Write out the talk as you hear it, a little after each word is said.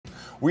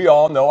We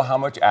all know how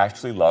much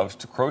Ashley loves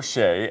to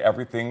crochet,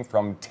 everything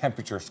from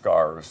temperature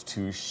scarves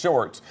to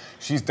shorts.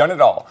 She's done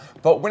it all.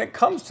 But when it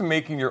comes to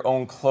making your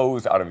own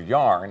clothes out of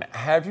yarn,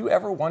 have you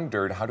ever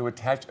wondered how to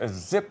attach a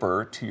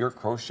zipper to your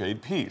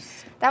crocheted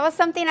piece? That was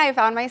something I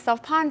found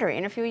myself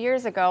pondering a few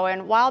years ago,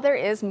 and while there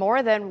is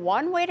more than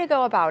one way to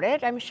go about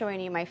it, I'm showing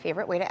you my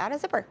favorite way to add a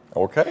zipper.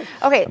 Okay.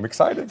 Okay. I'm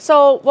excited.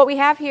 So what we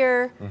have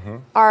here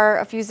are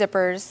a few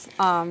zippers.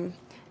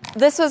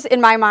 This was, in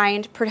my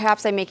mind,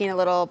 perhaps I'm making a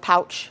little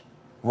pouch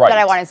that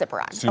I want to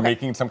zipper on. So you're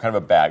making some kind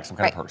of a bag, some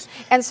kind of purse.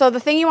 And so the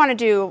thing you want to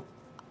do,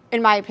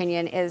 in my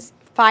opinion, is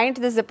find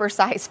the zipper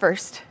size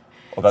first.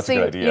 Oh, that's a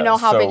good idea. You know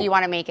how big you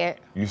want to make it.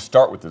 You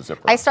start with the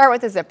zipper. I start with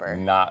the zipper.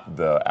 Not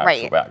the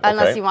actual bag. Okay.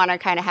 Unless you want to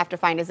kind of have to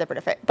find a zipper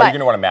to fit. But are you going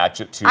to want to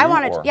match it too? I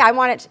want it, yeah, I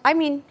want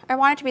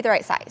it to be the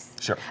right size.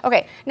 Sure.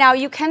 Okay, now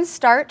you can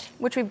start,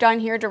 which we've done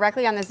here,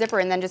 directly on the zipper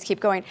and then just keep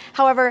going.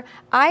 However,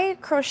 I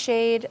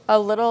crocheted a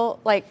little,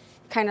 like,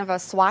 kind of a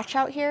swatch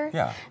out here.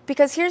 Yeah.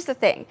 Because here's the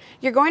thing.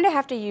 You're going to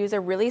have to use a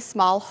really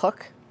small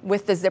hook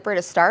with the zipper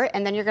to start,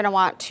 and then you're going to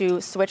want to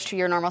switch to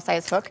your normal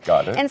size hook.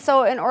 Got it. And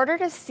so in order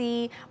to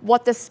see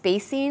what the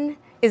spacing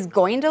is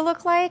going to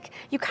look like,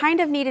 you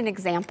kind of need an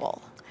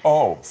example.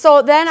 Oh.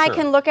 So then I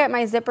can look at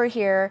my zipper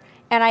here,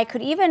 and I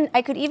could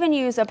even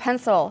use a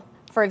pencil,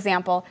 for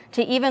example,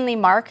 to evenly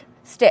mark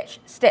stitch,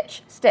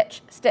 stitch,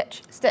 stitch,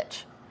 stitch,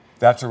 stitch.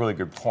 That's a really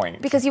good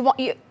point. Because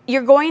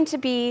it's going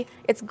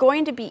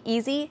to be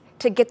easy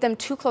to get them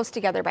too close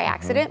together by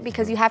accident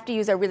because you have to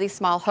use a really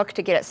small hook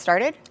to get it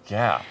started.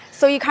 Yeah.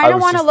 So you kind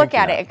of want to look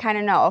at it and kind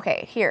of know,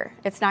 okay, here,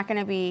 it's not going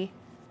to be,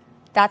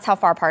 that's how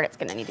far apart it's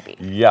going to need to be.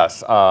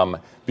 Yes,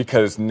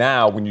 because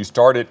now when you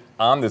start it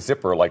on the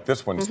zipper like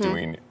this one's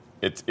doing,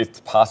 it's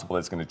possible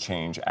it's going to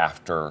change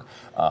after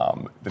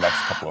the next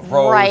couple of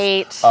rows.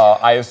 Right.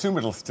 I assume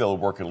it'll still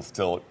work. It'll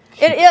still.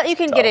 You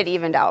can get it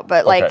evened out,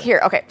 but like here,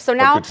 okay. So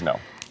now, good to know.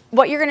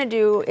 What you're going to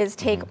do is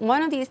take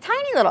one of these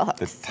tiny little hooks.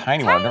 This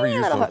tiny one. I've never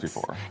used those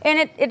before.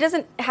 And it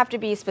doesn't have to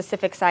be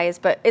specific size,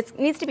 but it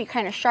needs to be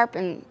kind of sharp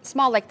and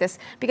small like this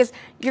because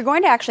you're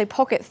going to actually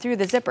poke it through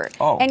the zipper.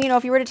 Oh. And you know,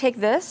 if you were to take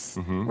this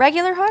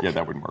regular hook, yeah,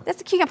 that wouldn't work.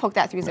 You can't poke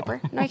that through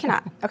zipper. No, you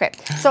cannot. Okay.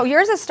 So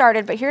yours is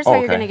started, but here's how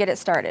you're going to get it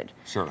started.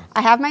 Sure.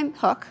 I have my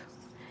hook,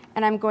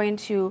 and I'm going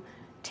to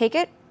take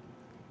it,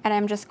 and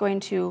I'm just going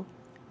to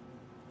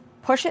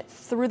push it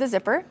through the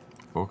zipper.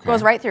 Okay.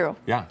 Goes right through.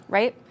 Yeah.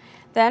 Right?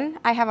 Then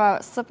I have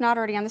a slip knot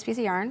already on this piece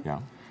of yarn. Yeah.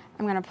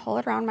 I'm going to pull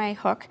it around my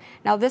hook.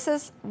 Now this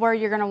is where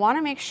you're going to want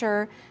to make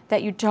sure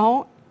that you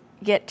don't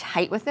get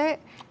tight with it,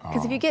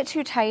 because if you get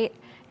too tight,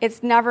 it's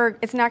going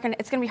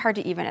to be hard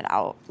to even it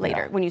out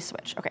later when you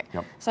switch. Okay.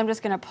 Yep. So I'm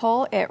just going to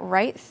pull it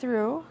right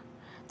through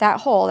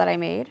that hole that I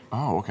made.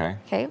 Oh, okay.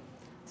 Okay.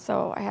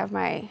 So I have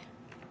my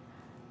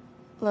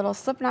little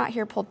slip knot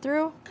here pulled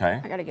through.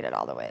 Okay. I got to get it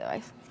all the way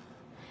though.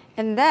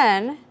 And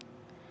then,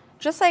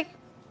 just like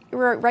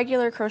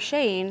regular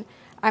crocheting,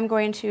 I'm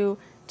going to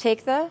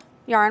take the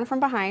yarn from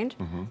behind,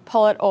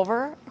 pull it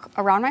over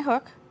around my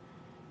hook,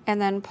 and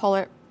then pull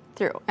it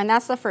through. And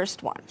that's the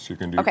first one. So you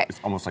can do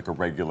it's almost like a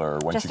regular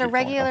one. Just a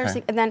regular,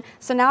 and then,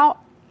 so now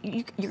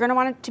you're going to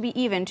want it to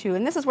be even too.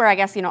 And this is where I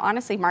guess,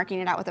 honestly, marking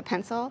it out with a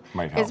pencil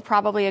is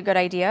probably a good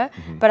idea.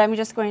 But I'm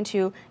just going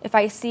to, if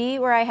I see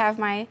where I have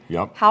my,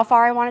 how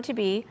far I want it to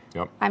be,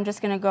 I'm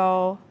just going to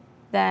go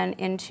then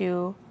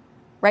into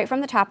right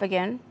from the top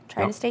again,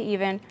 trying to stay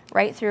even,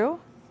 right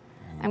through.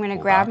 I'm going to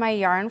grab my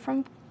yarn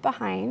from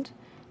behind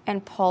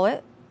and pull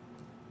it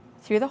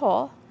through the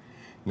hole.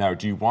 Now,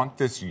 do you want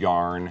this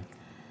yarn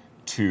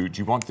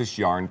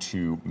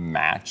to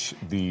match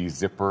the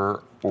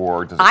zipper,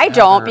 or does it I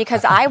don't,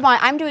 because I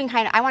want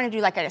to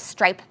do like a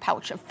stripe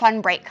pouch of fun,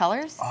 bright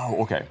colors.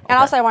 Oh, okay. And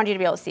also I want you to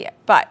be able to see it.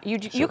 But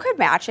you could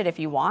match it if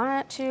you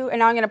want to. And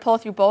now I'm going to pull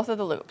through both of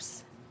the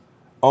loops.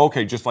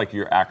 Okay, just like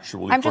you're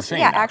actually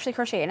crocheting. Actually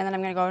crocheting. And then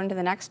I'm going to go into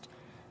the next,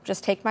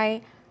 just take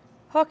my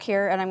hook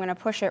here, and I'm going to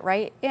push it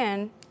right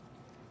in,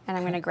 and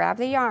I'm going to grab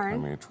the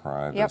yarn. Let me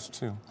try this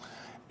too.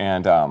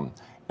 And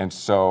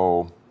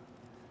so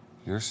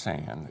you're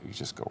saying that you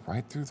just go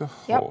right through the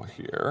hole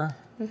here.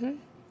 And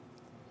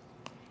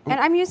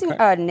I'm using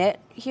a knit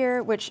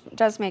here, which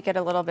does make it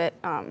a little bit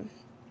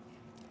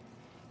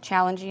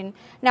challenging.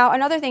 Now,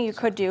 another thing you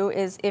could do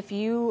is if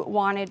you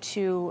wanted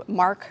to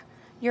mark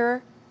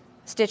your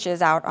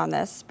stitches out on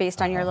this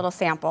based on your little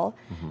sample,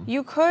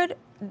 you could,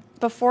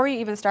 before you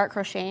even start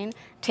crocheting,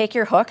 take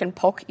your hook and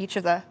poke each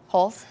of the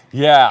holes.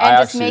 Yeah,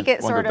 and just make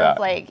it sort of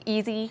like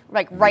easy,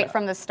 like right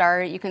from the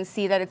start. You can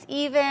see that it's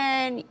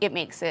even. It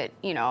makes it,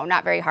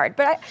 not very hard.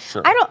 But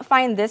I don't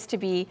find this to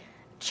be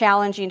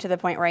challenging to the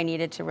point where I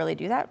needed to really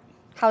do that.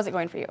 How's it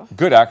going for you?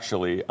 Good,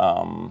 actually.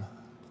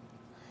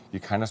 You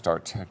kind of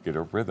start to get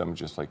a rhythm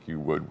just like you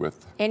would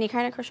with any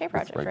kind of crochet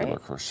project, regular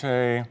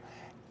crochet,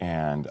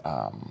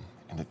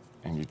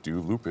 and you do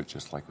loop it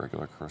just like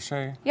regular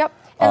crochet. Yep.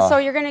 And so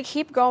you're going to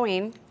keep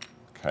going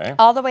Okay.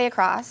 All the way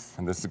across.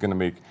 And this is going to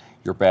make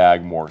your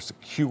bag more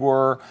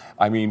secure.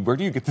 I mean, where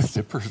do you get the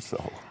zippers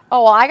though?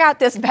 Oh, well, I got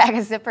this bag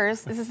of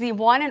zippers. This is the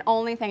one and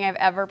only thing I've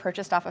ever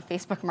purchased off of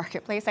Facebook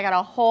Marketplace. I got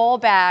a whole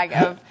bag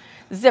of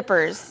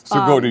zippers.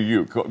 So go to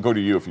you. Go to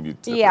you if you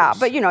need zippers. Yeah,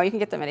 but you can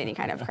get them at any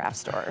kind of craft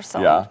store or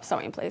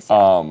sewing place.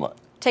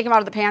 Take them out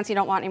of the pants you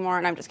don't want anymore,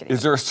 and I'm just kidding.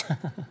 Is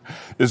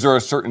there a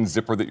certain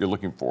zipper that you're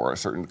looking for? A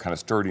certain kind of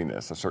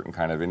sturdiness, a certain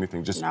kind of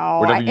anything? Just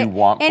whatever you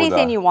want.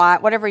 Anything you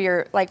want, whatever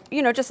you're like,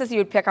 just as you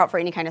would pick out for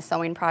any kind of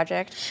sewing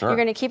project. Sure. You're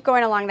going to keep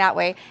going along that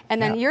way, and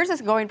then yours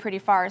is going pretty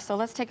far. So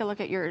let's take a look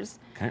at yours.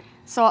 Okay.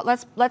 So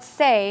let's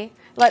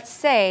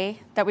say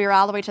that we were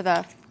all the way to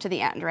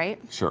the end, right?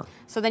 Sure.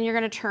 So then you're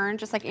going to turn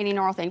just like any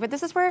normal thing. But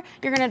this is where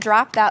you're going to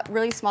drop that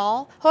really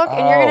small hook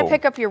and you're going to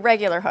pick up your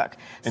regular hook.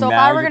 So if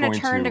I were going to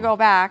turn to go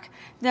back,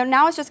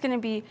 now it's just going to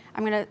be,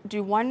 I'm going to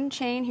do one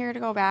chain here to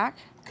go back.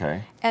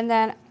 Okay. And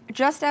then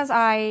just as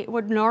I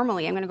would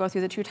normally, I'm going to go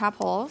through the 2 top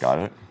holes. Got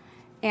it.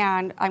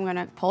 And I'm going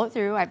to pull it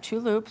through. I have 2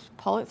 loops,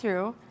 pull it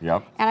through.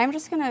 Yep. And I'm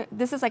just going to,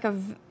 this is like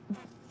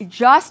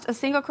just a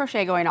single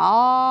crochet going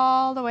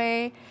all the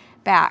way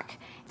back.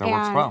 That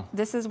works well.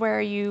 This is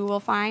where you will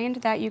find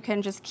that you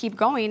can just keep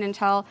going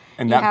until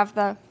have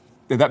the...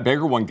 That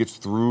bigger one gets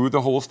through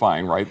the holes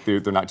fine, right? They're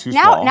not too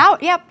small. Now,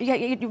 yep,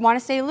 you want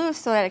to stay loose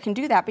so that it can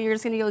do that, but you're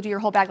just going to be able to do your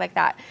whole bag like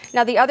that.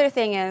 Now, the other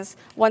thing is,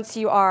 once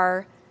you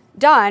are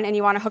done and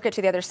you want to hook it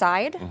to the other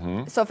side,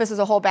 so if this is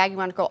a whole bag, you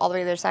want to go all the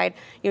way to the other side,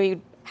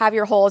 you have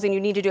your holes and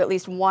you need to do at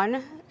least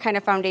one kind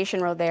of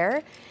foundation row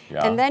there.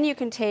 Yeah. And then you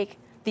can take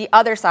the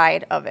other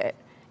side of it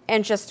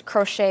and just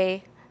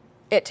crochet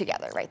it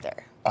together right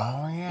there.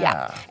 Oh, yeah.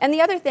 Yeah. And the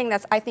other thing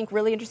that's, I think,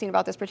 really interesting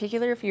about this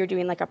particular, if you're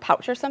doing like a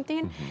pouch or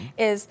something,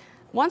 is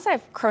once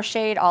I've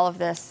crocheted all of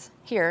this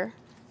here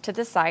to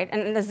this side,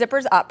 and the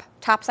zipper's up,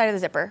 top side of the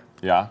zipper.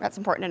 Yeah. That's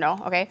important to know,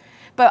 okay?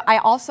 But I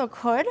also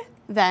could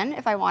then,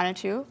 if I wanted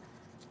to,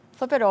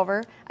 flip it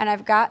over, and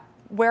I've got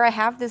where I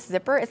have this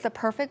zipper, it's the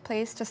perfect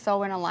place to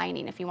sew in a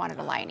lining if you wanted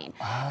a lining.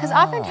 Because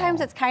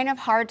oftentimes it's kind of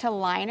hard to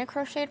line a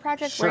crocheted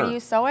project. Sure. Where do you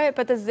sew it?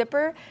 But the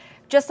zipper,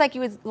 just like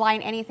you would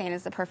line anything,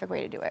 is the perfect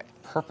way to do it.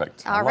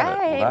 Perfect. All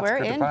right, well,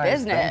 we're in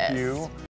business. Thank you.